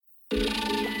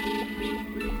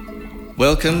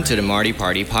Welcome to the Marty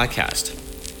Party Podcast.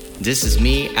 This is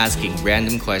me asking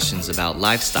random questions about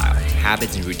lifestyle,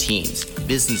 habits and routines,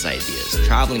 business ideas,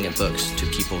 traveling and books to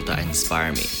people that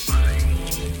inspire me.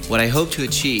 What I hope to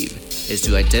achieve is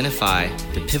to identify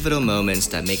the pivotal moments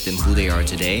that make them who they are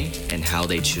today and how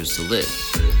they choose to live.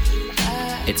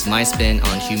 It's my spin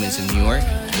on humans in New York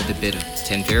with a bit of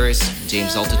Tim Ferriss,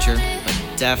 James Altucher,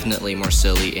 but definitely more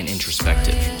silly and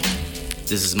introspective.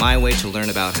 This is my way to learn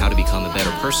about how to become a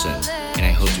better person, and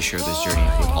I hope to share this journey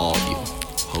with all of you.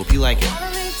 Hope you like it.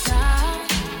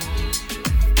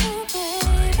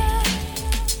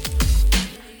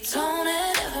 Don't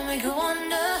it ever make you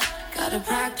wonder? Gotta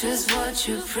practice what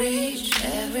you preach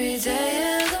every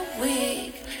day of the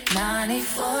week.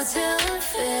 94 till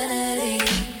infinity.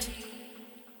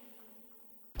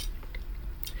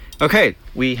 Okay,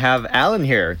 we have Alan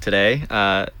here today.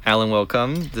 Alan,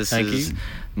 welcome. Thank you.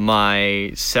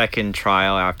 My second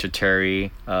trial after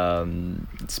Terry's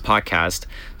podcast,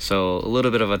 so a little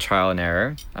bit of a trial and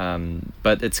error,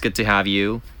 but it's good to have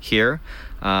you here.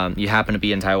 You happen to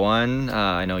be in Taiwan.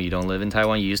 I know you don't live in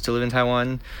Taiwan. You used to live in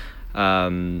Taiwan.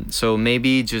 So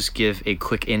maybe just give a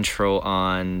quick intro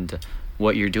on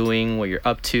what you're doing, what you're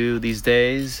up to these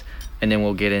days, and then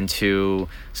we'll get into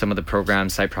some of the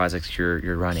programs, side projects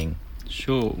you're running.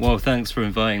 Sure. Well, thanks for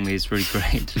inviting me. It's really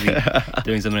great to be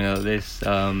doing something like this.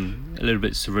 A little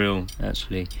bit surreal,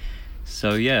 actually.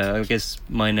 So yeah, I guess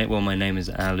my name is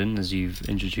Alan, as you've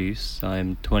introduced.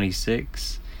 I'm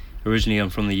 26. Originally, I'm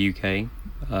from the UK.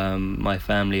 My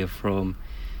family are from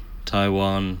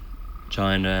Taiwan,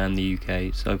 China, and the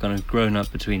UK. So I've kind of grown up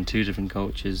between two different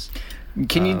cultures.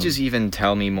 Can you just even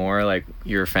tell me more, like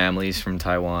your family's from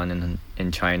Taiwan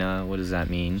and China? What does that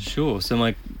mean? Sure. So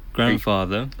my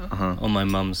grandfather on my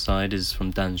mum's side is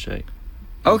from Danshui.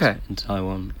 Okay. In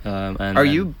Taiwan. And are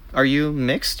you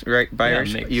mixed, right?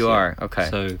 Mixed, you are. Okay.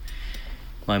 So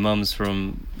my mum's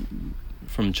from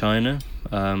China.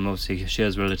 Obviously she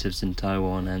has relatives in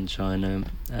Taiwan and China,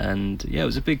 and yeah, it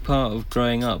was a big part of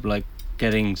growing up, like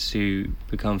getting to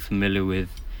become familiar with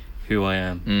who I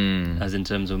am, as in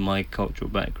terms of my cultural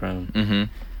background.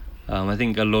 I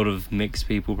think a lot of mixed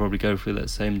people probably go through that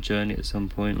same journey at some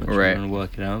point, like trying to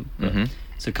work it out. But,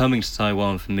 so coming to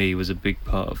Taiwan for me was a big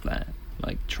part of that,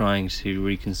 like trying to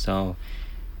reconcile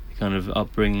the kind of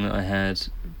upbringing that I had,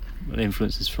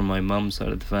 influences from my mum's side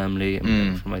of the family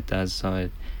and from my dad's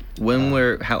side.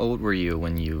 How old were you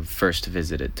when you first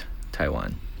visited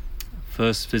Taiwan?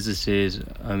 First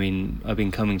visited, I mean, I've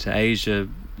been coming to Asia,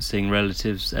 seeing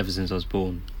relatives ever since I was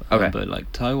born. Okay. But like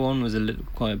Taiwan was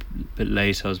quite a bit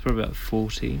later. I was probably about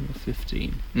 14 or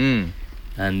 15.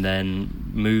 And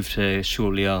then moved here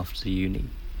shortly after uni.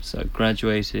 So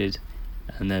graduated,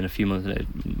 and then a few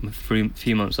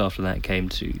months after that came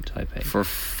to Taipei. For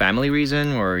family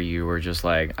reason, or you were just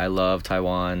like, I love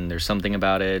Taiwan, there's something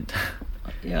about it?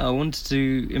 Yeah, I wanted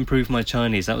to improve my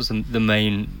Chinese. That was the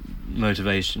main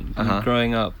motivation.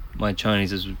 Growing up, my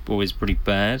Chinese was always pretty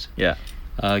bad. Yeah.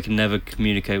 I could never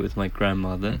communicate with my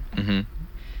grandmother.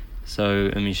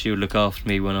 So, I mean, she would look after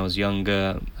me when I was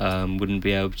younger, wouldn't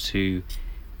be able to,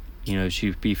 she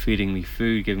would be feeding me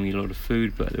food, giving me a lot of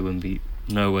food, but there wouldn't be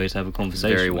no way to have a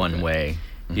conversation. Very one way.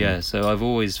 Yeah, so I've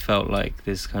always felt like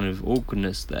this kind of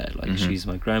awkwardness there, like she's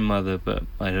my grandmother, but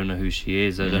I don't know who she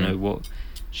is, I don't know what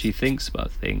she thinks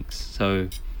about things. So,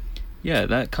 yeah,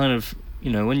 that kind of,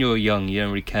 when you're young, you don't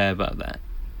really care about that.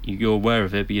 You're aware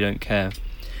of it, but you don't care.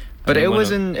 But it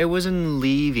wasn't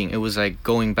leaving. It was like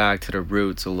going back to the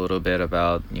roots a little bit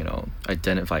about,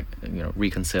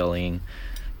 reconciling,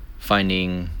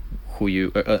 finding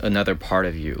who another part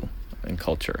of you in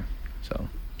culture. So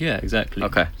yeah, exactly.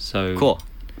 Okay. So cool.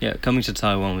 Yeah, coming to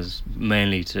Taiwan was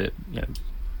mainly to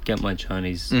get my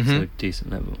Chinese to a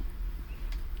decent level.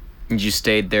 And you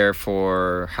stayed there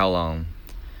for how long?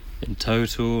 In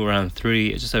total, around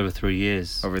just over 3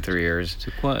 years. Over 3 years.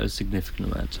 So quite a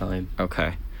significant amount of time.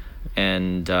 Okay.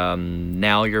 And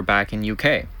now you're back in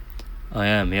UK. I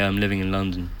am, yeah. I'm living in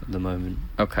London at the moment.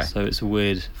 Okay. So it's a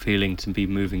weird feeling to be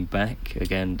moving back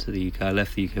again to the UK. I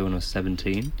left the UK when I was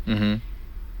 17.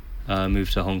 I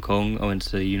moved to Hong Kong. I went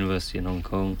to university in Hong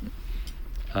Kong.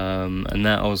 And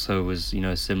that also was,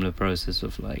 a similar process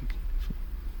of like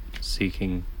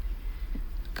seeking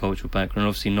cultural background.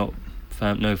 Obviously no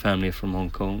family from Hong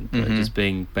Kong, but just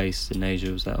being based in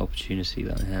Asia was that opportunity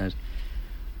that I had.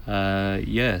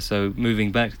 So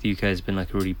moving back to the UK has been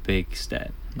like a really big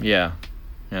step. Yeah.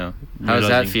 How does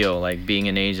that feel, like being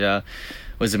in Asia?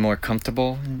 Was it more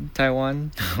comfortable in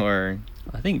Taiwan, or?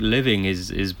 I think living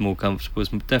is more comfortable.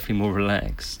 It's definitely more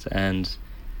relaxed, and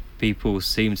people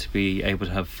seem to be able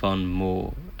to have fun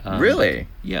more. Really?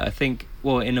 Yeah, I think,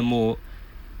 well, in a more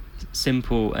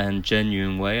simple and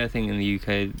genuine way. I think in the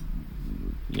UK,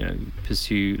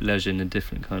 pursue leisure in a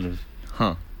different kind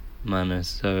of manner.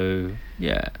 So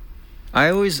yeah, I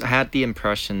always had the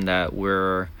impression that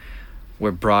we're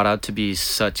brought up to be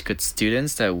such good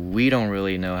students that we don't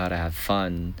really know how to have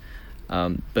fun.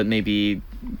 But maybe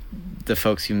the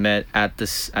folks you met at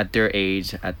their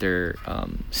age, at their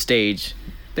stage,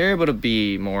 they're able to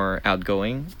be more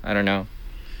outgoing. I don't know.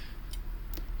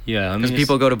 Yeah, I mean, because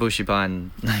people go to Bushiban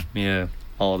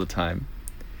all the time.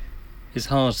 It's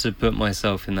hard to put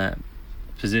myself in that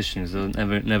position because I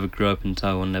never grew up in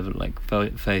Taiwan, never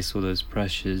face all those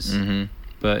pressures. Mm-hmm.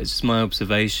 But it's just my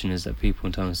observation is that people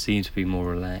in Taiwan seem to be more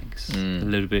relaxed, a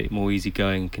little bit more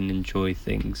easygoing, can enjoy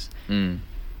things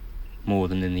more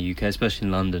than in the UK, especially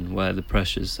in London where the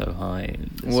pressure's so high.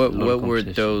 What were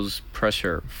those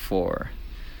pressure for?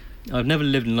 I've never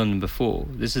lived in London before.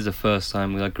 This is the first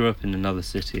time. I grew up in another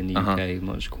city in the UK,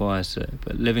 much quieter.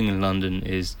 But living in London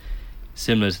is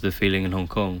similar to the feeling in Hong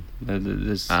Kong.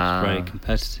 It's very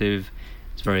competitive.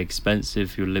 It's very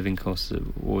expensive. Your living costs are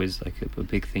always like a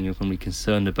big thing you're going to be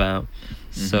concerned about.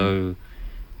 So,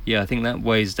 yeah, I think that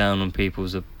weighs down on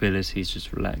people's abilities to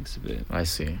just relax a bit. I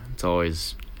see. It's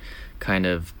always kind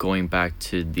of going back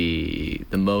to the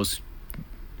most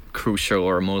crucial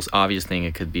or most obvious thing.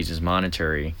 It could be just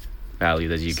monetary value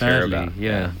that you care about.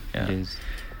 Yeah. It is.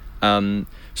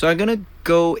 So I'm gonna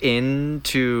go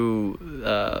into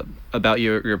about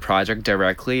your project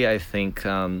directly. I think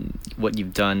what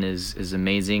you've done is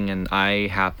amazing, and I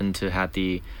happen to have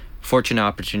the fortunate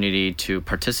opportunity to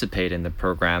participate in the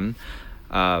program.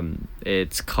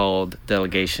 It's called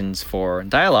Delegations for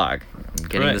Dialogue. I'm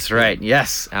getting this right.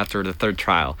 Yes, after the third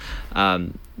trial.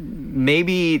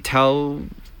 Maybe tell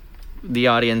the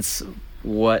audience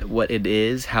what it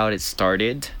is, how it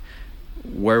started.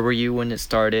 Where were you when it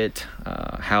started?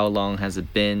 How long has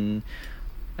it been?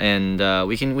 And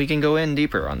we can go in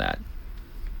deeper on that.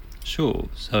 Sure.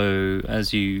 So,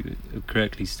 as you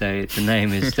correctly state, the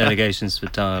name is Delegations for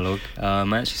Dialogue. I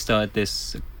actually started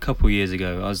this a couple of years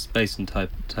ago. I was based in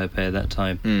Taipei at that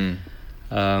time.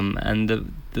 And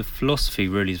the philosophy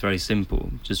really is very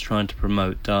simple. Just trying to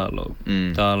promote dialogue.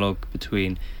 Dialogue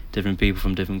between different people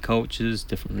from different cultures,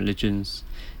 different religions,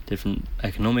 different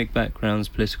economic backgrounds,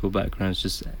 political backgrounds.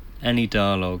 Just any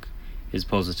dialogue is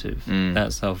positive.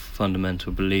 That's our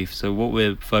fundamental belief. So what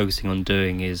we're focusing on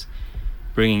doing is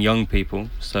bringing young people,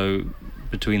 so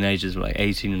between the ages of like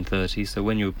 18 and 30. So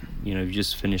when you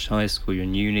just finished high school, you're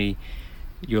in uni,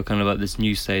 you're kind of at this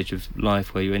new stage of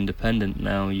life where you're independent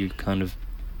now, you're kind of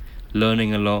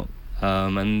learning a lot,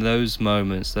 and those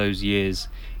moments, those years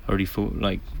already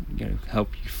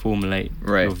help you formulate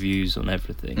your views on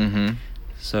everything.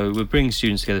 So we're bringing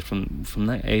students together from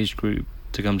that age group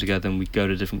to come together, and we go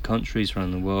to different countries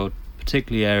around the world,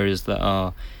 particularly areas that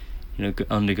are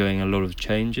undergoing a lot of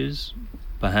changes.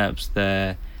 Perhaps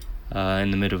they're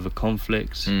in the middle of a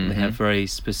conflict. They have very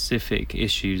specific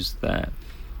issues that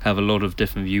have a lot of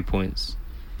different viewpoints.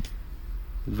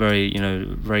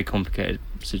 Very complicated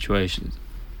situations.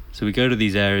 So we go to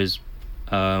these areas.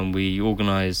 We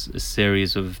organise a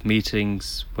series of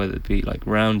meetings, whether it be like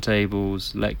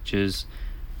roundtables, lectures,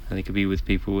 and they could be with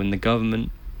people in the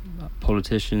government,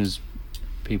 politicians,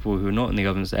 people who are not in the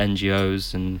government,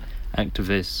 NGOs and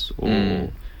activists,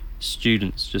 or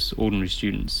students, just ordinary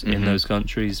students in those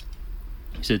countries.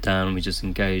 We sit down and we just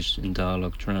engage in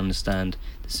dialogue, trying to understand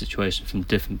the situation from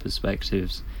different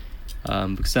perspectives,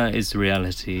 because that is the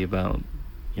reality about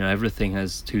everything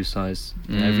has two sides.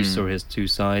 Every story has two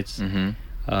sides. You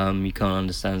can't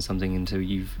understand something until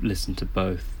you've listened to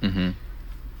both.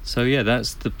 So yeah,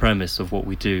 that's the premise of what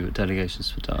we do at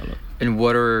Delegations for Dialogue. And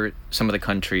what are some of the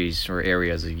countries or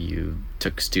areas that you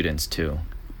took students to?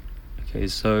 Okay,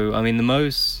 so I mean the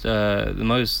most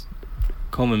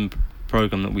common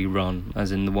program that we run,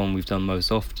 as in the one we've done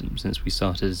most often since we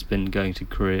started, has been going to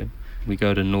Korea. We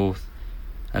go to North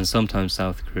and sometimes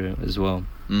South Korea as well.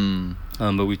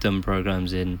 But we've done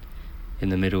programs in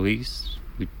the Middle East.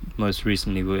 We most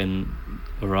recently were in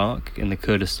Iraq, in the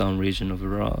Kurdistan region of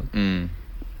Iraq. We've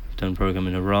done a program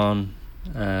in Iran,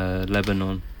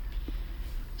 Lebanon.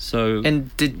 So.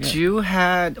 And did you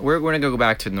we're going to go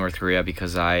back to North Korea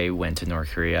because I went to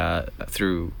North Korea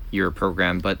through your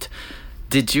program, but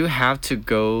did you have to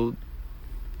go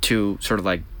to sort of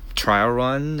like trial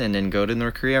run and then go to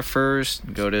North Korea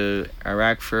first, go to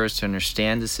Iraq first to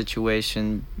understand the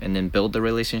situation, and then build the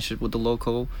relationship with the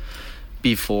local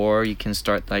before you can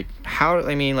start that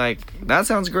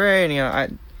sounds great.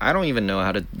 I don't even know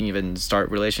how to even start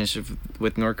relationship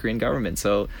with North Korean government.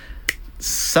 So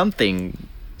something's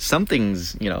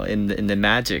in the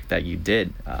magic that you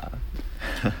did.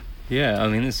 Yeah, I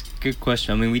mean, it's a good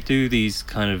question. I mean, we do these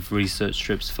kind of research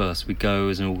trips first. We go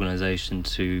as an organisation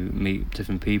to meet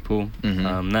different people.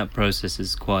 That process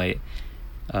is quite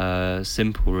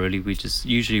simple, really.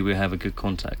 Usually we have a good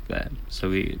contact there.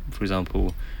 So for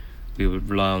example, we would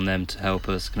rely on them to help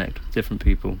us connect with different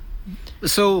people.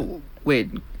 So, wait,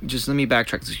 just let me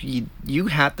backtrack. So you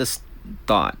had this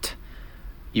thought,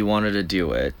 you wanted to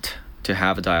do it, to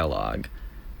have a dialogue,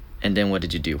 and then what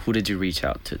did you do? Who did you reach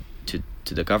out to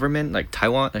the government, like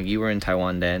Taiwan? Like, you were in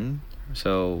Taiwan then,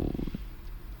 so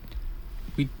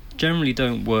we generally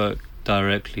don't work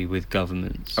directly with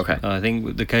governments. Okay. I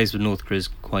think the case with North Korea is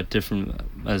quite different,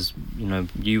 as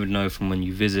you would know from when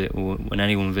you visit, or when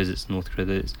anyone visits North Korea,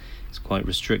 that it's quite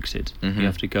restricted. You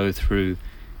have to go through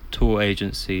tour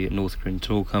agency, a North Korean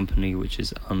tour company, which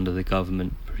is under the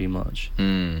government pretty much.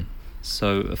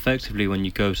 So effectively, when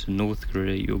you go to North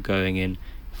Korea, you're going in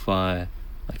via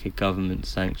like a government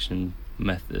sanctioned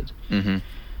method.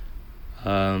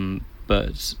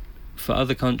 But for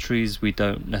other countries, we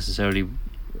don't necessarily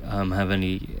have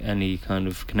any kind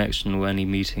of connection or any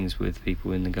meetings with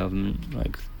people in the government.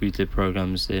 Like, we did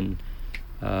programs in,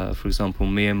 for example,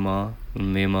 Myanmar.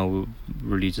 In Myanmar, we're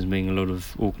really just meeting a lot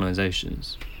of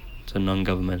organizations, so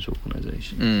non-governmental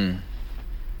organizations.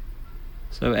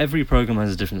 So every program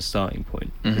has a different starting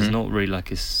point. There's not really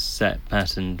like a set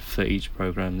pattern for each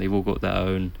program. They've all got their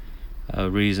own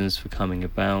reasons for coming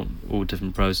about, all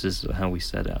different processes of how we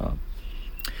set it up.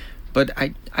 But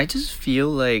I just feel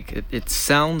like it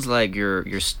sounds like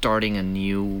you're starting a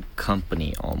new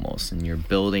company almost, and you're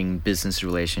building business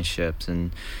relationships,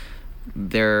 and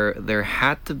there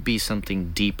had to be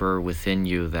something deeper within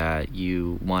you that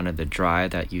you wanted to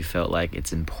drive, that you felt like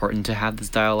it's important to have this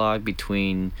dialogue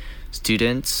between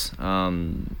students,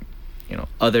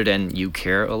 other than you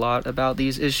care a lot about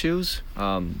these issues,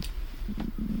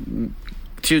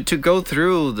 to go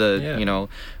through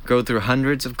go through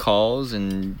hundreds of calls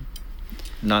and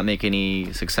not make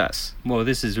any success. Well,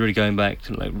 this is really going back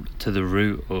to the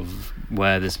root of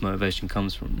where this motivation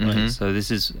comes from, right? So this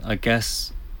is, I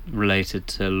guess, related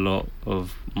to a lot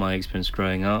of my experience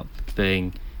growing up,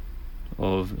 being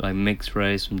of like mixed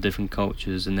race from different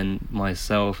cultures, and then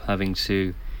myself having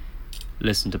to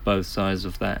listen to both sides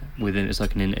of that within. It's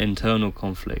like an internal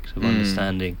conflict of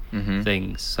understanding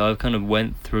things. So I kind of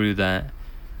went through that,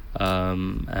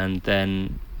 and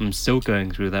then I'm still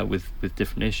going through that with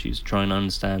different issues, trying to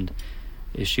understand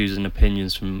issues and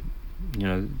opinions from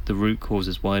the root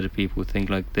causes. Why do people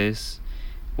think like this?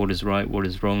 What is right, what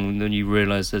is wrong? And then you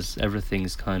realize there's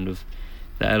everything's kind of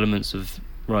the elements of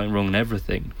right and wrong in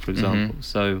everything, for example.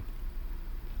 So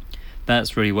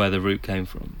that's really where the root came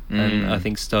from. And I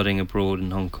think studying abroad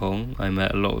in Hong Kong, I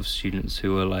met a lot of students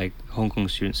who were like Hong Kong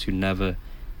students who never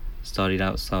studied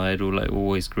outside or like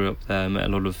always grew up there. I met a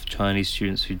lot of Chinese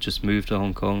students who just moved to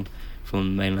Hong Kong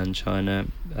from mainland China,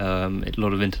 a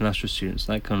lot of international students.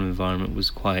 That kind of environment was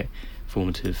quite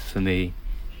formative for me.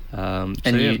 And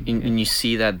you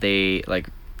see that they like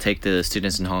take the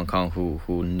students in Hong Kong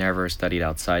who never studied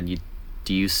outside.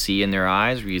 Do you see in their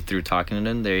eyes, through talking to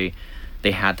them, they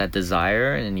had that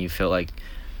desire, and you feel like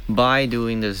by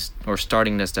doing this or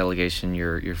starting this delegation,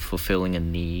 you're fulfilling a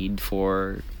need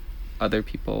for other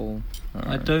people?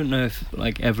 I don't know if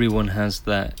like everyone has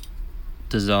that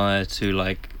desire to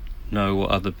like know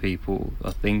what other people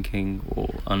are thinking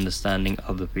or understanding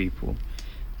other people.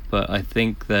 But I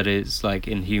think that it's like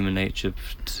in human nature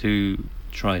to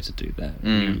try to do that.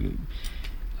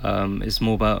 It's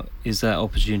more about, is that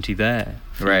opportunity there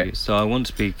for right you? So I want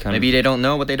to be maybe they don't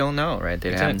know what they don't know, right? They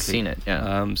Exactly. haven't seen it.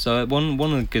 So one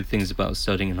of the good things about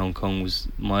studying in Hong Kong was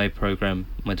my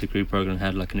degree program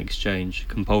had like an exchange,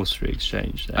 compulsory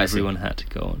exchange that everyone had to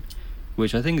go on,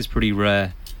 which I think is pretty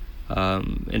rare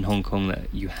in Hong Kong, that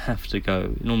you have to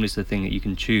go. Normally it's the thing that you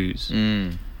can choose.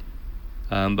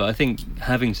 But I think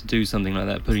having to do something like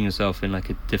that, putting yourself in like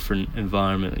a different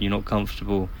environment, you're not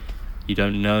comfortable, you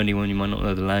don't know anyone, you might not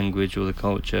know the language or the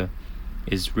culture,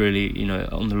 is really,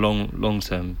 on the long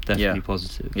term, definitely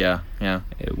positive. Yeah.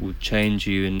 It will change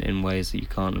you in ways that you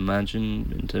can't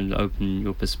imagine, in terms of open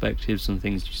your perspectives on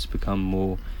things. You just become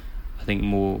more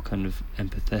kind of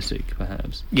empathetic,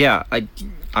 perhaps. Yeah,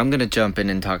 I'm gonna jump in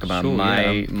and talk about Sure,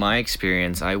 my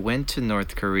experience. I went to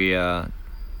North Korea,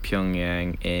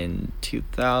 Pyongyang, in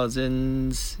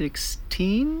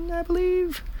 2016, I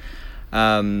believe.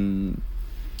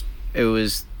 It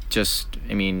was just,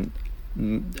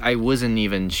 I wasn't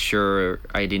even sure,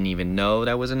 I didn't even know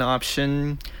that was an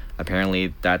option.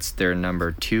 Apparently that's their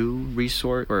number 2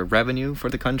 resource or revenue for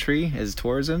the country is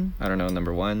tourism. I don't know,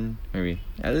 number 1 maybe.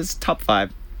 It's top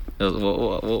 5.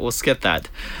 We'll skip that.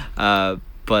 But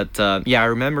But yeah, I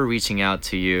remember reaching out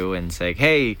to you and saying,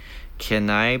 "Hey, can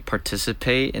I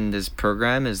participate in this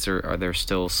program? Are there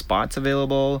still spots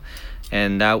available?"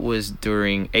 And that was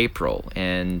during April.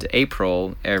 And in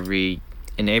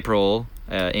April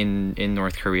in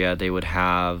North Korea, they would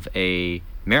have a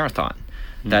marathon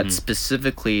that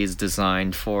specifically is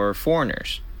designed for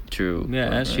foreigners to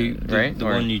actually right? The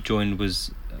one you joined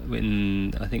was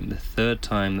in, I think, the third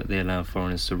time that they allow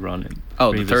foreigners to run it.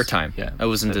 The third time. Yeah, it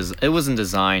wasn't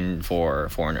designed for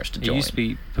foreigners to join. It used to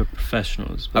be for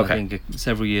professionals, but I think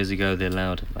several years ago they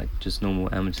allowed like just normal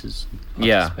amateurs to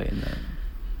participate in that.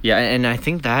 Yeah, and I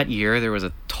think that year there was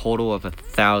a total of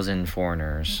 1,000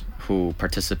 foreigners who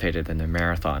participated in the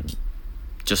marathon.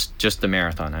 Just the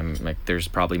marathon. I'm like, there's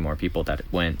probably more people that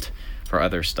went for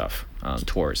other stuff,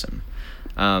 tourism,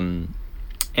 and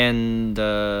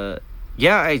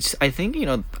I think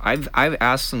I've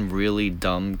asked some really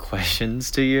dumb questions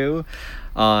to you,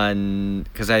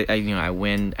 because I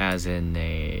went as an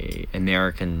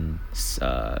American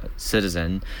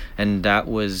citizen, and that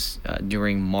was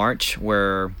during March,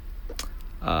 where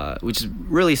which is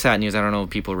really sad news. I don't know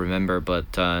if people remember,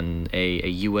 but a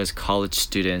U.S. college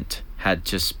student had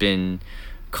just been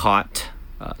caught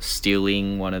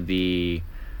stealing one of the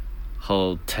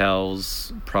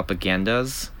hotel's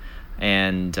propagandas,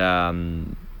 and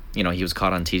he was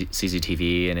caught on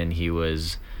CCTV, and then he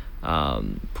was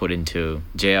put into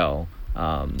jail.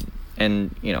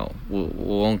 And we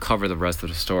won't cover the rest of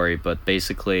the story, but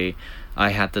basically I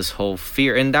had this whole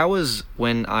fear, and that was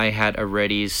when I had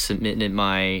already submitted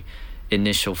my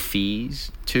initial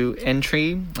fees to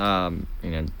entry,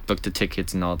 booked the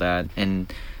tickets and all that,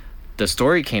 and the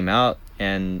story came out,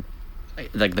 and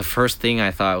like the first thing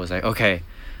I thought was like, okay,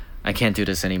 I can't do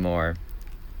this anymore.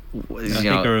 I think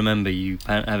I remember you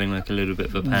having like a little bit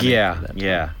of a panic.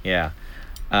 Yeah.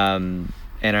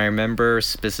 And I remember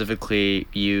specifically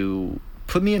you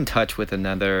put me in touch with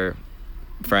another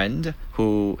friend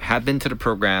who had been to the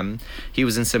program. He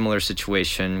was in similar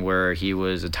situation where he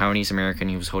was a Taiwanese American.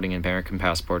 He was holding an American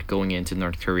passport going into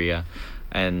North Korea,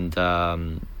 and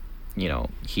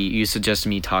you suggested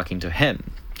me talking to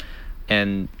him,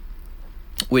 and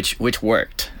which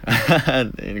worked,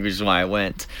 which is why I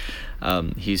went.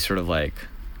 He sort of like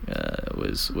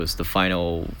was the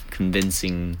final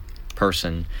convincing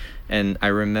person. And I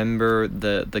remember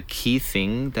the key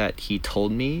thing that he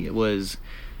told me was,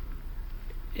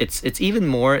 it's even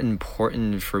more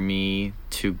important for me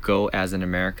to go as an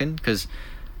American, because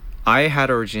I had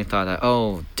originally thought that,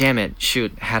 oh damn it,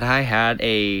 shoot, had I had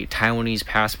a Taiwanese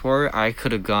passport, I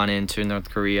could have gone into North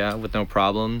Korea with no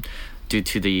problem due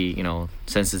to the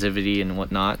sensitivity and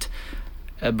whatnot.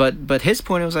 But his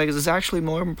point was like, it's actually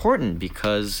more important,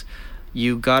 because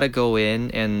you gotta go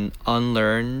in and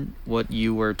unlearn what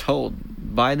you were told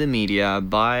by the media,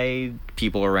 by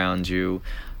people around you.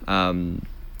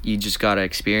 You just gotta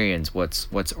experience what's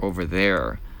over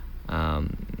there,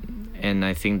 and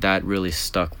I think that really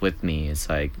stuck with me. It's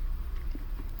like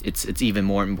it's even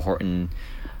more important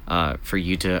for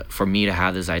me to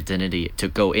have this identity, to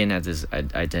go in as this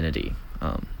identity.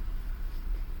 I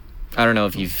don't know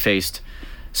if you've faced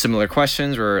similar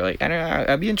questions, or like, I don't know,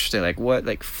 I'd be interested, like what,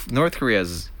 like North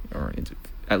Korea's, or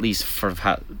at least for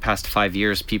past 5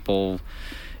 years, people,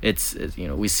 it's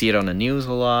we see it on the news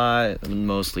a lot,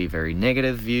 mostly very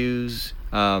negative views,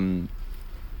 and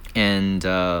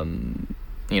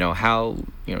how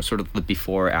sort of the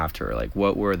before after, like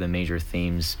what were the major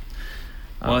themes?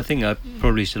 Well, I think I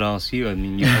probably should ask you. I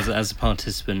mean, you as a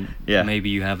participant, maybe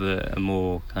you have a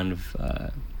more kind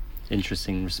of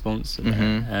interesting response to that.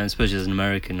 And especially as an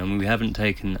American, I mean, we haven't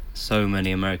taken so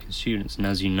many American students, and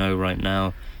as you know, right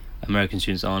now American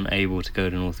students aren't able to go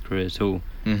to North Korea at all,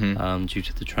 due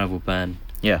to the travel ban.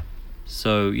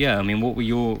 So I mean, what were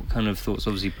your kind of thoughts,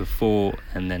 obviously before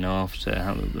and then after?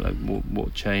 How, like,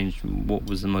 what changed? What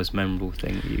was the most memorable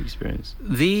thing that you experienced?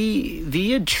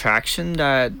 The attraction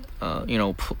that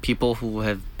people who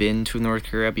have been to North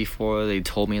Korea before, they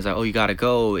told me, is like, oh, you gotta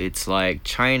go. It's like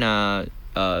China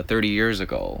 30 years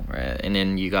ago, right? And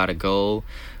then you gotta go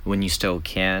when you still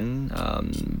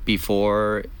can,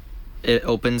 before it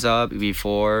opens up,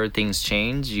 before things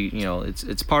change.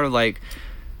 It's part of like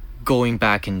going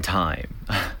back in time.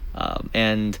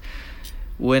 And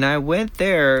when I went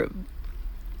there,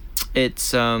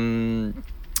 it's very,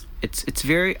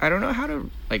 I don't know how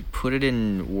to like put it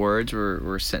in words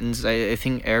or sentences. I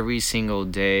think every single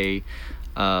day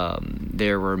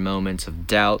there were moments of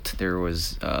doubt. There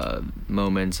was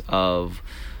moments of,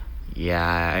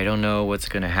 I don't know what's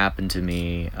gonna happen to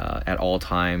me at all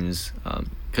times,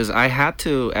 because I had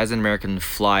to, as an American,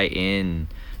 fly in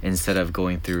instead of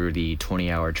going through the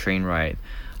 20-hour train ride.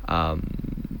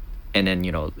 And then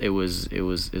it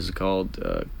was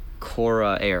called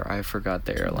Cora Air. I forgot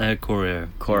the airline.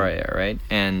 Cora Air, right?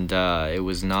 And it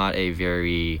was not a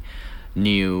very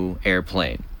new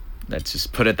airplane. Let's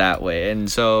just put it that way.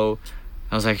 And so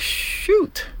I was like,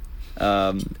 shoot,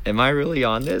 am I really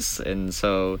on this? And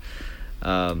so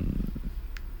from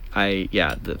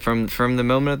the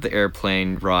moment of the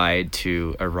airplane ride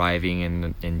to arriving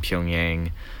in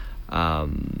Pyongyang,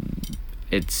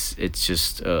 it's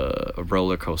just a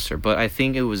roller coaster. But I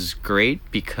think it was great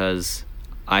because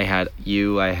I had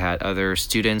other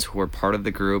students who were part of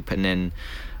the group, and then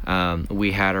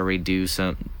we had already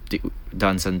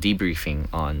done some debriefing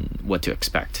on what to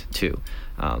expect too.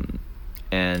 I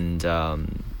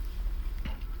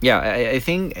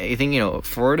think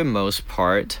for the most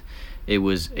part it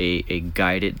was a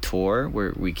guided tour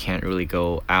where we can't really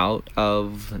go out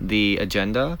of the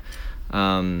agenda.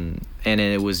 And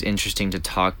it was interesting to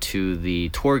talk to the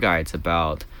tour guides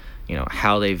about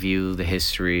how they view the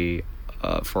history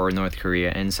for North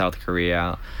Korea and South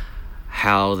Korea,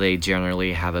 how they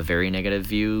generally have a very negative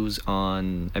views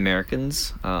on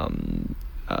Americans.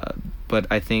 But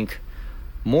I think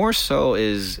more so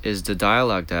is the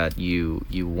dialogue that you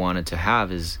wanted to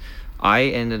have. Is I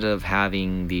ended up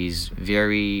having these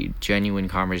very genuine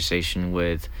conversation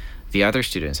with the other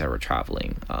students that were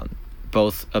traveling,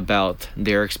 both about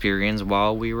their experience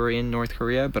while we were in North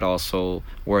Korea, but also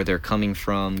where they're coming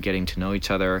from, getting to know each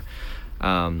other.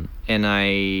 And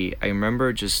I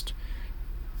remember just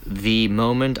the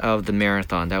moment of the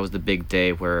marathon. That was the big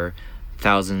day where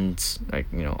thousands,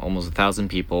 almost 1,000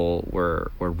 people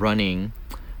were running,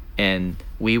 and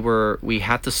we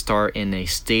had to start in a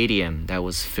stadium that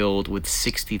was filled with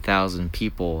 60,000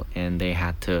 people, and they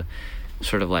had to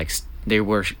sort of they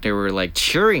were like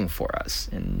cheering for us,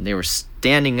 and they were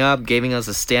standing up, giving us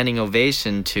a standing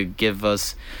ovation to give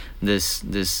us this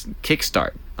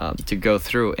kickstart to go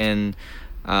through. And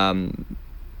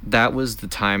that was the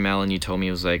time, Alan, you told me,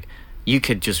 it was like you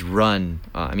could just run.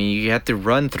 You had to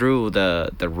run through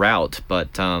the route,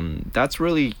 but that's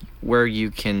really where you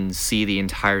can see the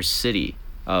entire city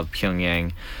of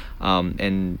Pyongyang.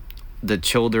 And the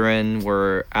children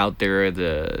were out there,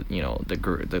 the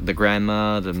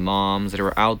grandma, the moms that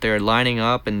were out there lining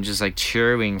up and just like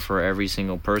cheering for every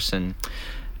single person.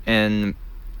 And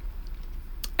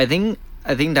I think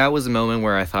that was the moment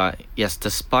where I thought, yes,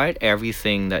 despite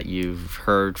everything that you've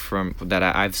heard that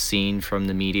I've seen from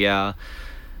the media,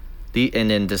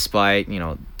 and then despite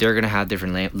they're gonna have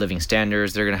different living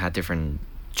standards, they're gonna have different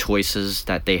choices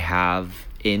that they have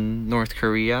in North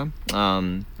Korea,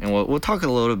 and we'll talk a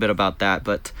little bit about that.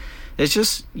 But it's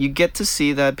just you get to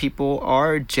see that people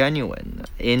are genuine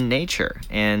in nature,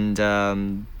 and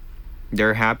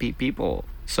they're happy people.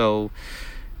 So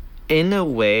in a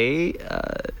way,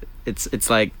 it's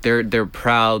like they're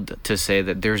proud to say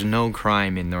that there's no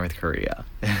crime in North Korea.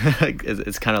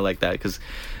 It's kind of like that, because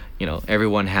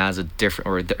everyone has a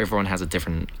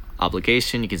different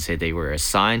obligation. You can say they were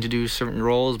assigned to do certain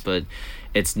roles, but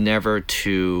it's never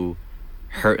to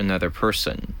hurt another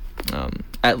person.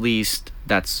 At least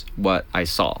that's what I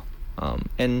saw.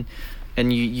 And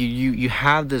you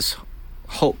have this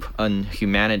hope on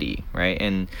humanity, right?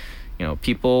 And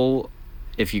people,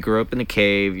 if you grow up in a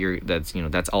cave,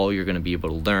 that's all you're going to be able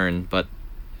to learn. But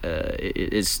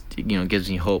it gives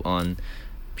me hope on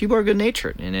people are good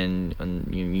natured, and then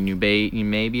you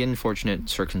may be in fortunate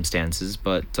circumstances,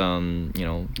 but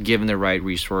given the right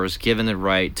resource, given the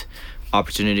right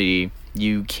opportunity,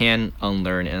 you can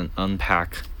unlearn and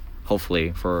unpack,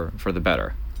 hopefully for the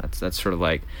better. That's sort of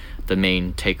like the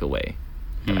main takeaway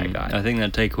that I got. I think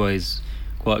that takeaway is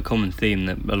quite a common theme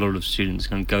that a lot of students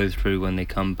can go through when they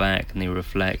come back and they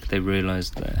reflect. They realise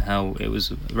that how it was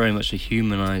very much a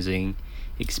humanising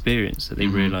experience, that they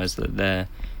realise that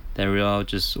there are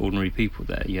just ordinary people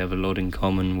there. You have a lot in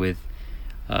common with,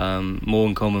 more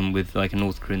in common with like a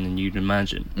North Korean than you'd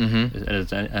imagine,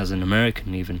 as an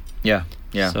American even. Yeah.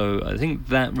 So I think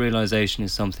that realisation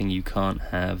is something you can't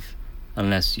have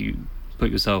unless you put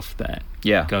yourself there.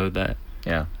 Yeah. Go there.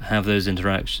 Yeah. Have those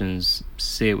interactions,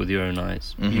 see it with your own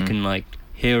eyes. You can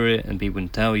hear it and people can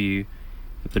tell you,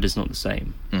 but it's not the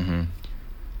same.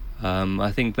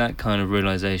 I think that kind of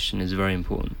realization is very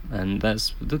important, and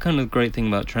that's the kind of great thing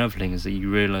about traveling, is that you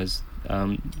realize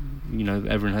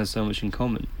everyone has so much in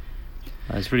common.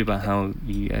 It's really about how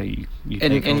you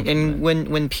and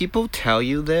when people tell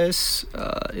you this,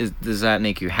 does that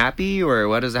make you happy, or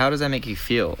how does that make you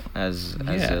feel as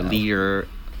a leader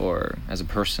or as a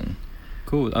person?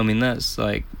 Cool. I mean, that's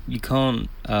like, you can't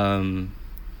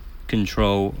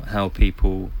control how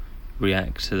people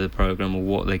react to the program or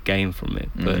what they gain from it.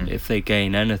 But if they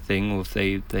gain anything, or if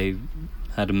they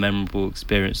had a memorable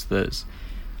experience that's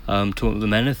taught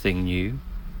them anything new,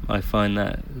 I find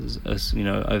that as you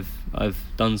know, I've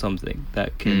done something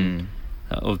that can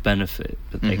of benefit,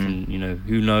 that they can, you know,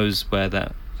 who knows where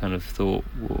that kind of thought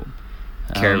will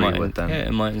carry with them. Yeah,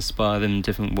 it might inspire them in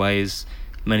different ways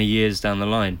many years down the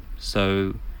line.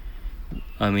 So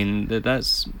I mean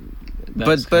that's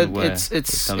but where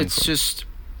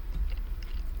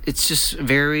it's just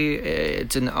very,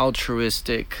 it's an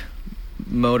altruistic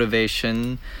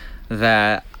motivation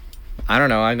that, I don't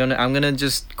know, I'm gonna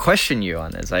just question you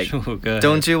on this. Like, sure, go ahead.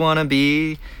 Did you want to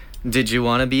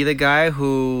be the guy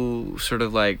who sort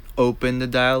of like opened the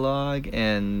dialogue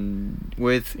and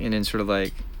then sort of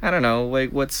like, I don't know,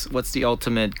 like what's the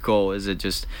ultimate goal? Is it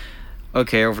just,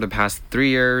 okay, over the past 3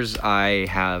 years I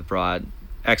have brought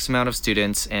X amount of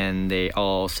students and they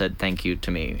all said thank you to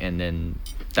me, and then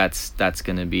that's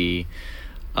gonna be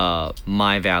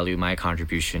my value, my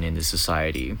contribution in the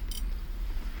society?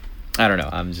 I don't know,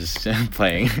 I'm just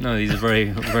playing. No, these are very,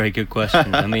 very good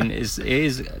questions. I mean,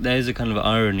 there is a kind of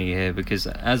irony here, because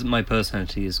as my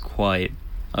personality is quite,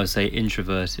 I would say,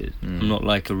 introverted. I'm not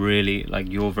like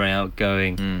you're very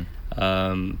outgoing.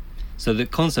 So the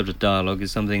concept of dialogue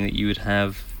is something that you would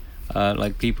have,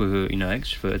 like people who are, you know,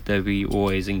 extrovert, they'll be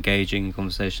always engaging in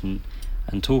conversation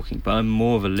and talking, but I'm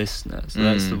more of a listener. So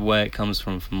that's the way it comes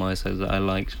from my side, that I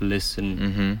like to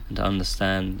listen and to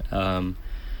understand,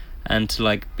 and to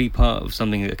like be part of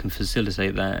something that can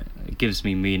facilitate that. It gives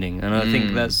me meaning, and I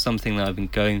think that's something that I've been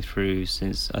going through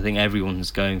since, I think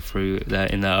everyone's going through that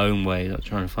in their own way, like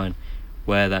trying to find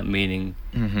where that meaning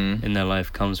in their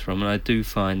life comes from. And I do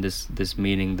find this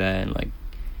meaning there, and like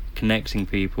connecting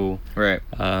people, right?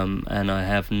 And I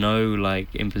have no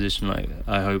like imposition, like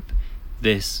I hope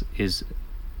this is,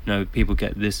 you know, people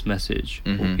get this message,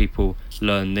 or people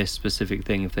learn this specific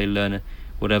thing. If they learn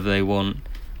whatever they want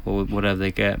or whatever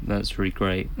they get, that's really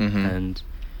great. And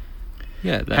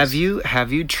yeah, have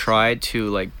you tried to,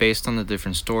 like, based on the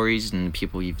different stories and the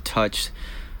people you've touched,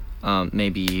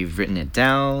 maybe you've written it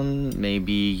down,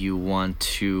 maybe you want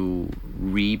to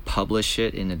republish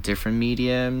it in a different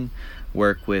medium,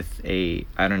 work with I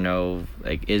don't know,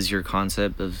 like, is your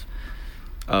concept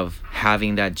of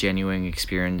having that genuine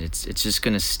experience, it's just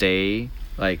gonna stay,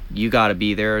 like, you gotta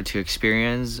be there to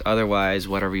experience, otherwise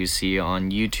whatever you see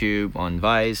on YouTube, on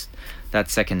Vice,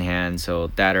 that's secondhand, so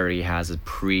that already has a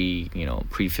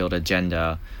pre-filled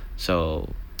agenda, so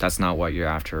that's not what you're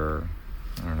after.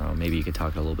 I don't know, maybe you could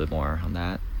talk a little bit more on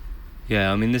that.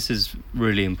 Yeah, I mean, this is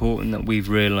really important that we've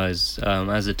realized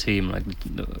as a team, like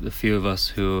the few of us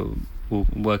who are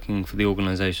working for the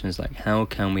organization, is like, how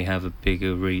can we have a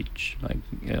bigger reach? Like,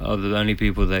 are the only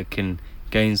people that can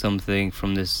gain something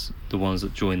from this the ones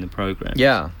that join the program?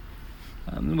 Yeah.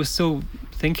 We're still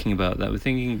thinking about that. We're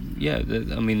thinking,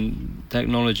 I mean,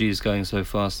 technology is going so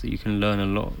fast that you can learn a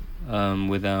lot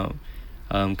without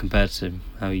compared to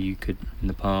how you could in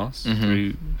the past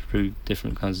through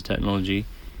different kinds of technology.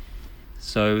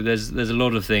 So there's a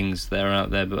lot of things that are out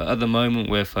there, but at the moment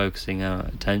we're focusing our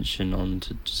attention on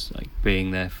to just like being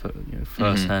there for, you know,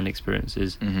 first-hand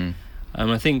experiences.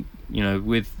 I think, you know,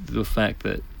 with the fact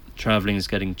that traveling is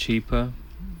getting cheaper,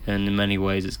 and in many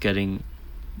ways it's getting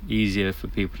easier for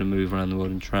people to move around the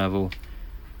world and travel,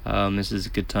 this is a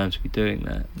good time to be doing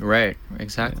that. Right,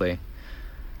 exactly.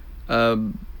 Yeah.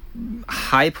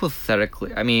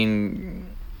 Hypothetically, I mean,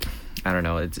 I don't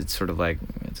know, it's sort of like,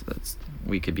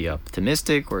 we could be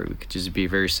optimistic, or we could just be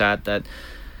very sad. That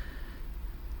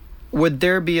would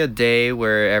there be a day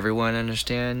where everyone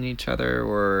understand each other,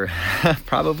 or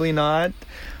probably not?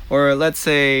 Or let's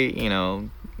say, you know,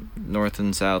 North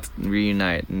and South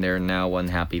reunite and they're now one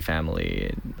happy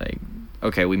family. Like,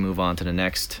 okay, we move on to the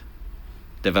next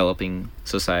developing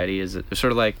society. Is it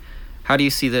sort of like, how do you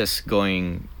see this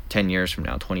going 10 years from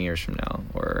now, 20 years from now?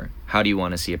 Or how do you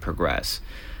want to see it progress?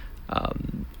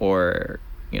 Or,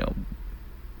 you know,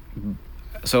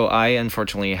 so I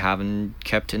unfortunately haven't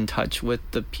kept in touch with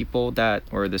the people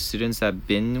or the students that have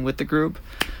been with the group.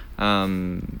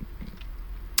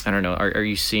 I don't know, are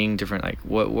you seeing different, like,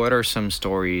 what are some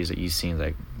stories that you've seen,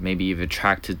 like maybe you've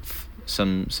attracted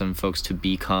some folks to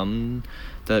become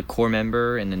the core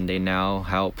member, and then they now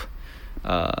help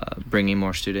bringing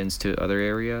more students to other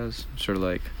areas, sort of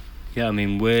like? Yeah, I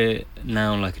mean, we're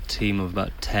now like a team of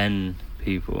about 10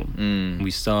 people.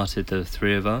 We started, the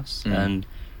three of us, and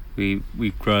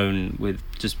we've grown with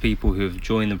just people who have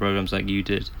joined the programs like you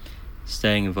did,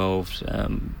 staying involved.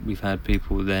 We've had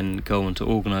people then go on to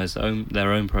organise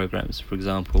their own programs. For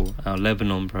example, our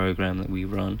Lebanon program that we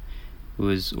run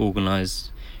was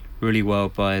organised really well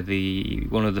by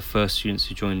one of the first students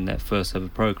who joined that first ever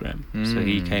program. So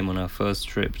he came on our first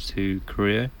trip to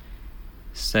Korea,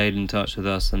 stayed in touch with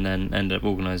us, and then ended up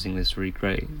organising this really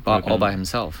great program. All by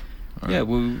himself. Yeah,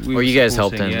 we or you guys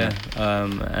helped him. Yeah,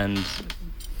 and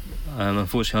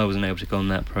unfortunately I wasn't able to go on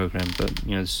that program, but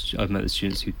I've met the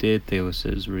students who did. They all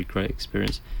said it was a really great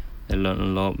experience. They learned a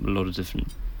lot of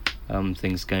different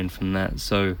things gained from that.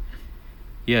 So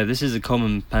yeah, this is a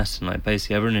common pattern. Like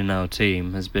basically everyone in our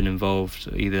team has been involved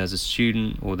either as a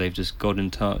student or they've just got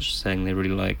in touch saying they really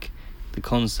like the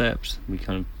concept. We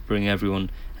kind of bring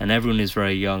everyone, and everyone is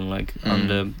very young, like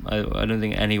under I don't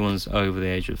think anyone's over the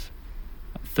age of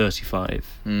 35.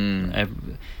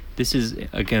 This is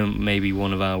again maybe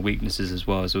one of our weaknesses as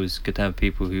well. It's always good to have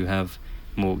people who have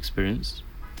more experience,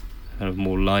 kind of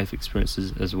more life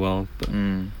experiences as well.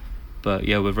 But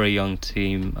yeah, we're a very young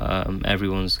team.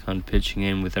 Everyone's kind of pitching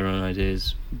in with their own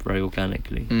ideas very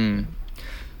organically.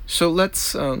 So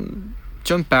let's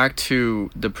jump back to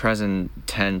the present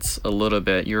tense a little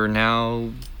bit. You're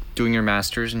now doing your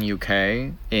master's in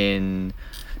UK in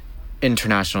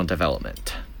international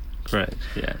development. Correct,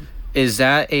 yeah. Is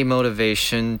that a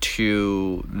motivation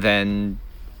to then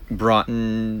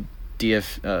broaden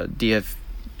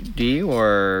DFD,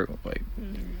 or like,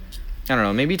 I don't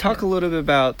know, maybe talk a little bit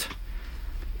about,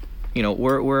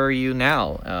 where are you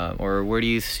now, or where do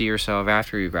you see yourself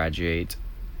after you graduate?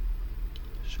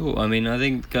 Sure. I mean, I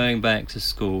think going back to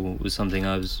school was something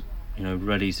I was,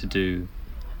 ready to do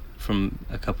from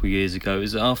a couple of years ago. It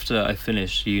was after I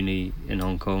finished uni in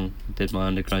Hong Kong, did my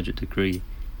undergraduate degree.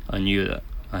 I knew that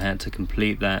I had to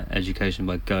complete that education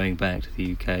by going back to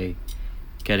the UK,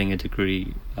 getting a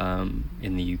degree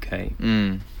in the UK.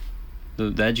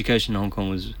 The education in Hong Kong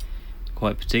was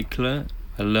quite particular.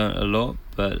 I learnt a lot,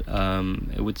 but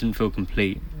it didn't feel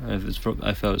complete. I felt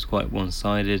it was quite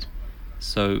one-sided.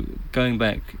 So going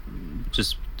back,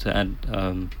 just to add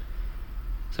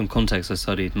some context, I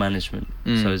studied management.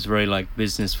 So it's very like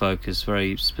business focused,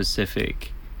 very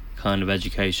specific kind of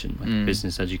education, like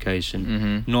business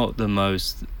education. Not the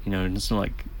most, it's not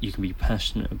like you can be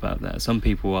passionate about that. Some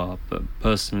people are, but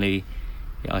personally,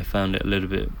 I found it a little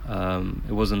bit,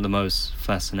 it wasn't the most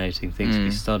fascinating thing to be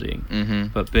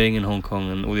studying. But being in Hong Kong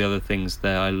and all the other things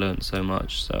there, I learned so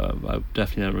much, so I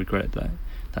definitely don't regret that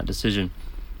decision.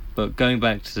 But going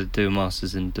back to do a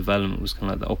master's in development was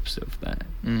kind of like the opposite of that.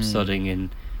 Studying in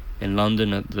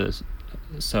London at the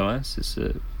SOAS, it's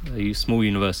a small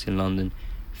university in London,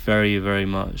 very, very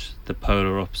much the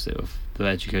polar opposite of the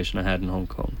education I had in Hong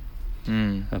Kong.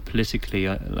 Politically,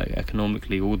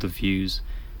 economically, all the views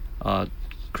are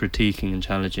critiquing and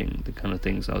challenging the kind of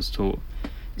things I was taught.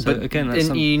 So but again,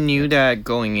 you knew that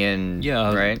going in,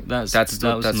 yeah, right? That was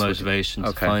the motivation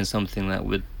to find something that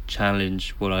would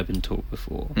challenge what I've been taught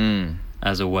before,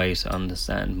 as a way to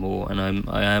understand more. And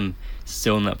I am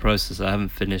still in that process. I haven't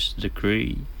finished the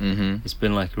degree. It's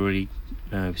been like a really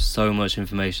so much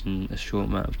information in a short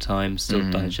amount of time, still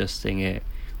digesting it,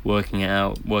 working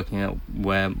out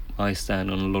where I stand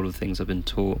on a lot of things I've been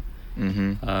taught.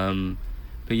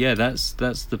 But yeah, that's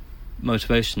the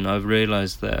motivation. I've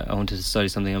realized that I wanted to study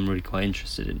something I'm really quite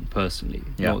interested in personally,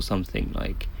 not something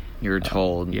like you were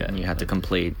told you had to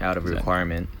complete out of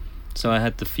requirement. So I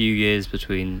had the few years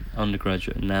between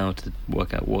undergraduate and now to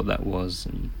work out what that was,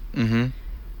 and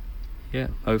yeah,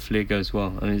 hopefully it goes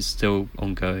well. I mean, it's still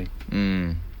ongoing.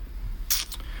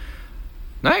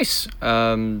 Nice.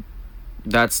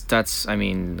 That's. I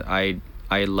mean, I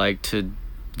like to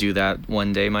do that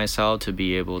one day myself, to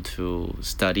be able to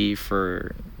study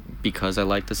because I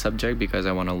like the subject, because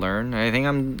I want to learn. I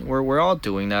think we're all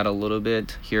doing that a little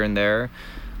bit here and there,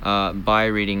 by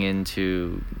reading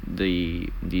into the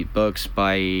books,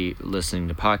 by listening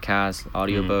to podcasts,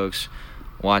 audiobooks,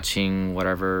 watching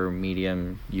whatever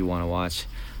medium you want to watch.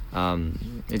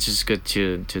 It's just good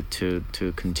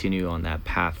to continue on that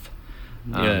path.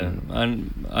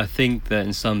 And I think that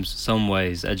in some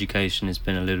ways education has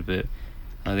been a little bit,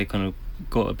 they kind of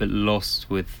got a bit lost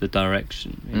with the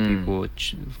direction. People were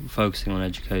focusing on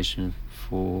education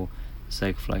for the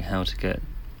sake of like how to get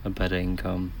a better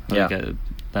income, how to get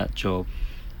that job.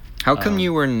 How come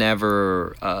you were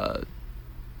never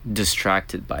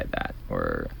distracted by that?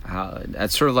 Or how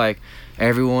that's sort of like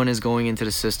everyone is going into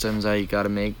the systems that you got to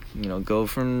make, go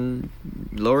from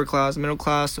lower class, middle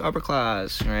class to upper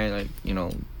class, right? Like,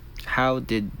 how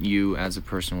did you as a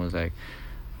person was like,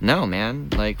 no man,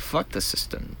 like fuck the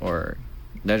system, or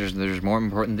there's more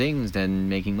important things than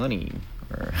making money?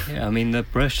 Or yeah, I mean the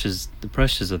pressures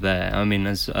are there. I mean,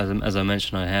 as I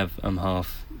mentioned, I'm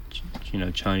half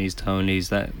Chinese, Taiwanese.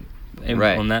 That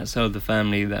on that side of the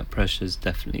family, that pressure's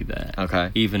definitely there.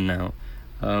 Okay. Even now,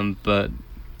 but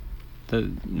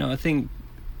I think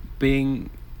being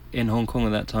in Hong Kong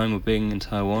at that time, or being in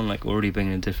Taiwan, like already being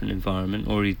in a different environment,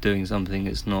 already doing something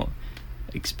that's not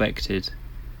expected,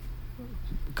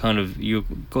 kind of you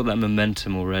got that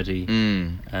momentum already,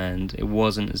 and it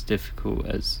wasn't as difficult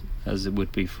as it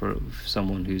would be for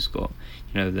someone who's got,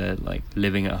 they're like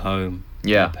living at home.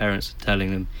 Yeah. Their parents are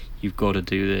telling them you've got to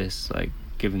do this, like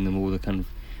giving them all the kind of,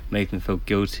 making them feel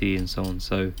guilty and so on.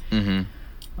 So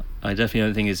I definitely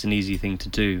don't think it's an easy thing to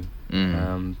do.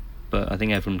 But I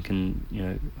think everyone can,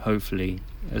 hopefully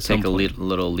take a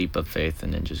little leap of faith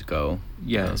and then just go.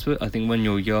 Yeah, I think when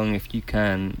you're young, if you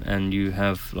can, and you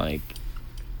have like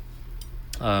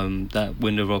that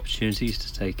window of opportunities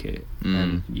to take it,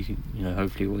 and you can,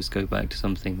 hopefully always go back to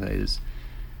something that is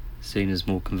seen as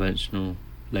more conventional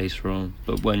later on.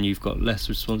 But when you've got less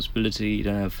responsibility, you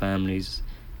don't have families,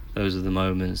 those are the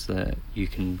moments that you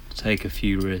can take a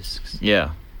few risks.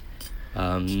 Yeah.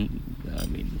 I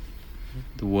mean,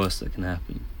 the worst that can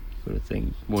happen, you've got to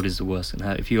think, what is the worst that can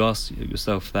happen? If you ask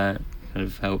yourself that, kind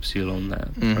of helps you along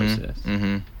that process.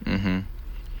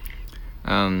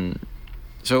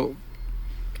 So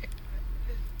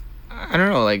I don't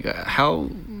know, like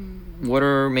what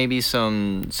are maybe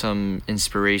some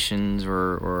inspirations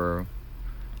or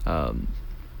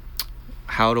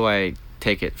how do I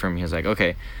take it from here? It's like,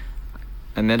 okay,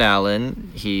 I met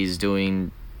Alan, he's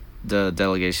doing the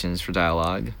delegations for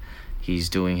dialogue, he's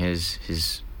doing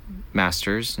his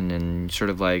masters, and then sort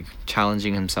of like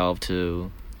challenging himself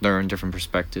to learn different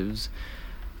perspectives.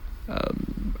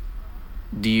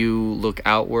 Do you look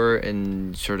outward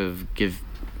and sort of give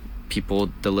people,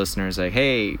 the listeners, like,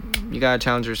 hey, you gotta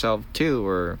challenge yourself too?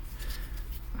 Or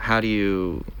how do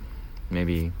you,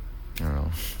 maybe, I don't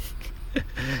know,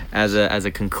 as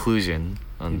a conclusion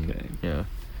on, Okay. yeah.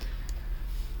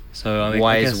 So I mean,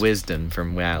 wise wisdom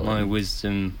from Alan. My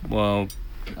wisdom, well,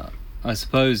 I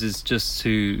suppose it's just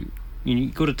to, you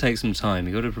got to take some time.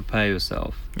 You got to prepare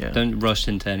yourself. Yeah. Don't rush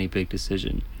into any big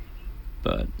decision.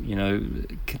 But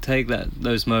take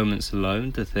those moments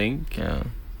alone to think. Yeah.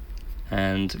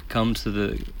 And come to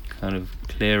the kind of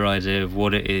clear idea of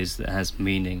what it is that has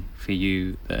meaning for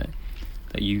you, that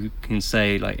you can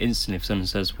say, like, instantly, if someone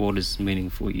says what is meaning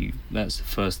for you, that's the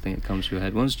first thing that comes to your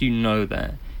head. Once you know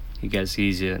that, it gets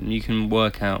easier, and you can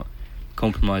work out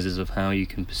compromises of how you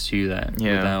can pursue that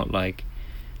without like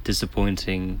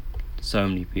disappointing so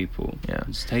many people. Yeah.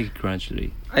 Just take it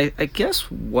gradually. I guess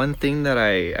one thing that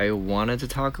I wanted to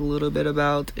talk a little bit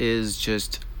about is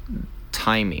just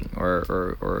timing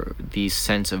or the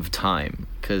sense of time,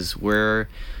 because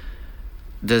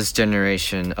this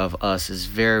generation of us is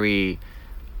very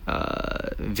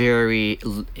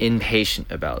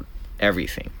impatient about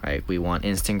everything, right? We want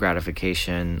instant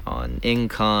gratification on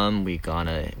income. We want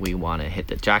to hit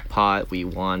the jackpot. We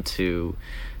want to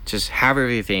just have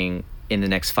everything in the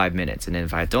next 5 minutes, and then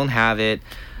if I don't have it,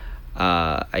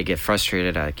 I get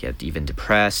frustrated. I get even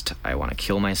depressed. I want to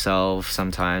kill myself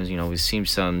sometimes. We've seen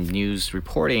some news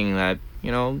reporting that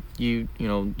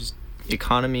just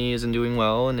economy isn't doing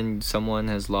well, and then someone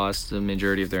has lost the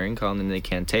majority of their income and they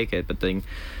can't take it. But then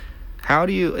how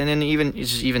do you, and then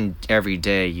even every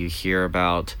day you hear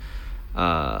about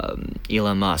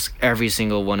Elon Musk. Every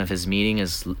single one of his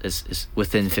meetings is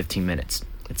within 15 minutes.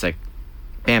 It's like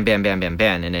bam, bam, bam, bam,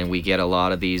 bam. And then we get a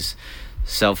lot of these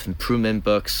self-improvement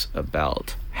books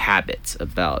about habits,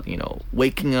 about,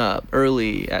 waking up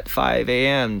early at 5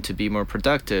 a.m. to be more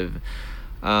productive.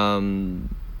 And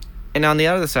on the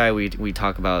other side, we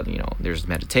talk about, there's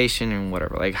meditation and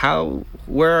whatever. Like,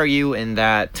 where are you in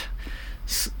that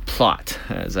plot?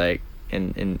 As like,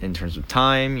 in terms of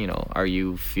time, are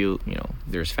you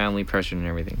there's family pressure and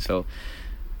everything. So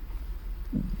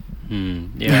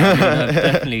yeah, I've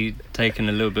definitely taken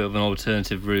a little bit of an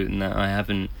alternative route in that I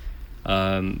haven't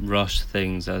rushed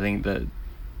things. I think that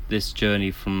this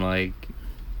journey from like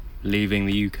leaving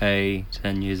the UK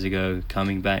 10 years ago,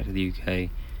 coming back to the UK,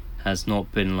 has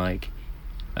not been like,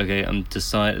 okay, I'm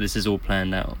decided, this is all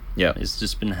planned out. Yeah, it's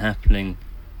just been happening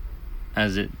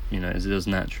as it does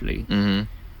naturally.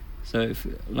 So if,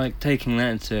 like, taking that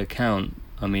into account,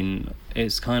 I mean,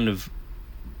 it's kind of,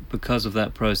 because of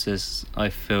that process, I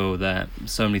feel that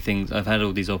so many things, I've had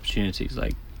all these opportunities.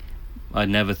 Like, I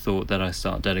never thought that I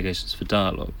start Delegations for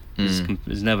Dialogue.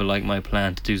 It's never like my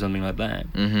plan to do something like that.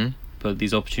 But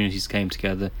these opportunities came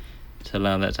together to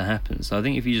allow that to happen. So I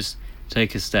think if you just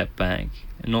take a step back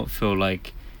and not feel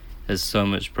like there's so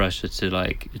much pressure to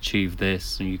like achieve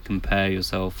this, and you compare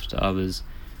yourself to others,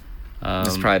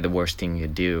 that's probably the worst thing you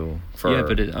do.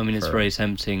 It's very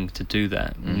tempting to do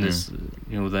that. And this,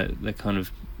 that kind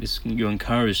of, you're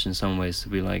encouraged in some ways to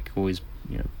be like always,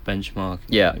 benchmark.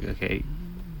 Yeah. Like, okay,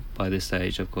 by this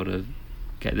age I've got to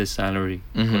get this salary.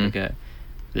 I've got to get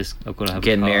this. I've got to have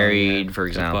get a car, married, for buy an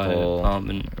example,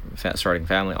 apartment. starting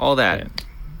family, all that. Yeah.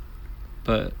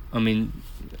 But I mean,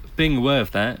 being aware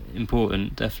of that,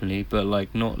 important, definitely. But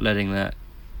like not letting that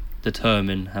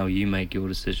determine how you make your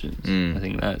decisions. I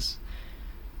think that's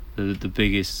the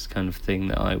biggest kind of thing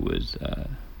that I would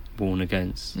warn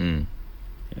against.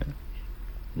 Yeah.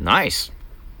 Nice.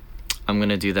 I'm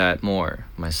gonna do that more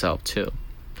myself too.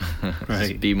 Right.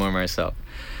 Just be more myself.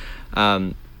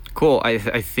 Cool. I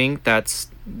think that's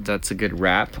a good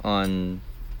wrap on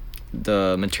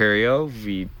the material.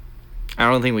 I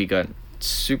don't think we got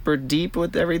super deep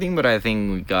with everything, but I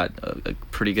think we got a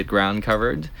pretty good ground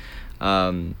covered.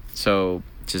 So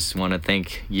just want to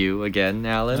thank you again,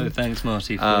 Alan. Oh, thanks,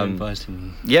 Marty, for inviting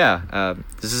me. Yeah,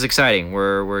 this is exciting.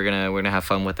 We're gonna have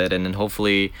fun with it, and then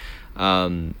hopefully,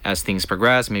 as things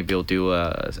progress, maybe we'll do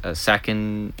a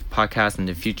second podcast in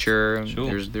the future.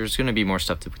 Sure. There's gonna be more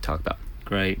stuff to talk about.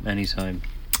 Great, anytime.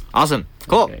 Awesome.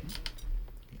 Cool. Okay.